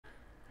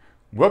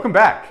Welcome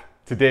back.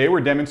 Today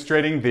we're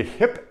demonstrating the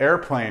hip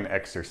airplane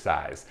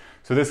exercise.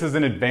 So this is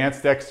an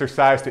advanced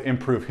exercise to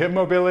improve hip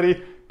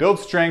mobility, build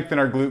strength in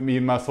our glute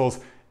med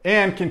muscles,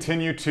 and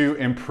continue to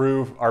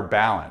improve our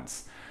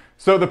balance.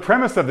 So the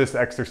premise of this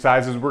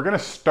exercise is we're going to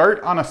start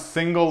on a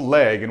single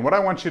leg, and what I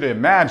want you to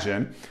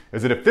imagine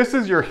is that if this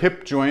is your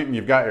hip joint and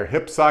you've got your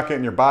hip socket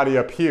and your body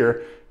up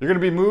here, you're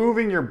going to be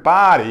moving your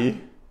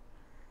body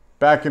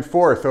back and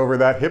forth over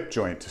that hip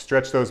joint to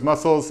stretch those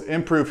muscles,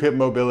 improve hip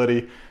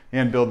mobility,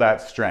 and build that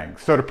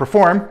strength. So to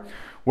perform,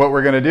 what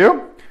we're going to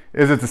do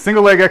is it's a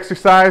single leg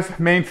exercise.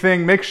 Main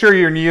thing, make sure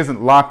your knee isn't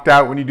locked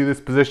out when you do this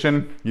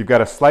position. You've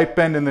got a slight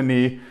bend in the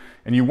knee,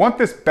 and you want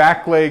this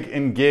back leg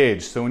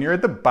engaged. So when you're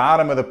at the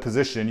bottom of the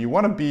position, you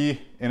want to be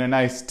in a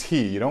nice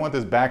T. You don't want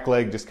this back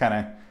leg just kind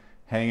of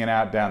hanging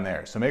out down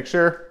there. So make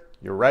sure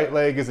your right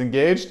leg is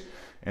engaged,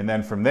 and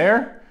then from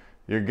there,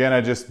 you're going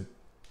to just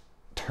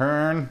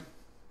turn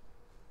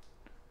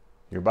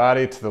your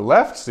body to the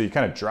left, so you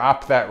kind of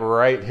drop that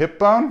right hip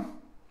bone,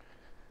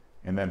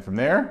 and then from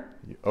there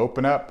you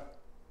open up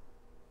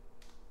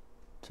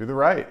to the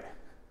right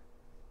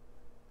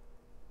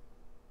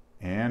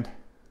and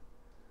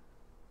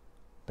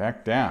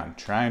back down,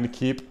 trying to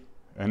keep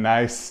a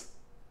nice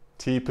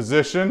T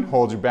position.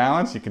 Hold your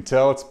balance. You can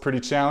tell it's a pretty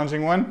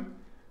challenging one,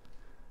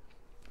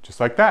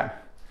 just like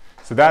that.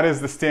 So that is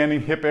the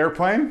standing hip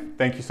airplane.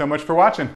 Thank you so much for watching.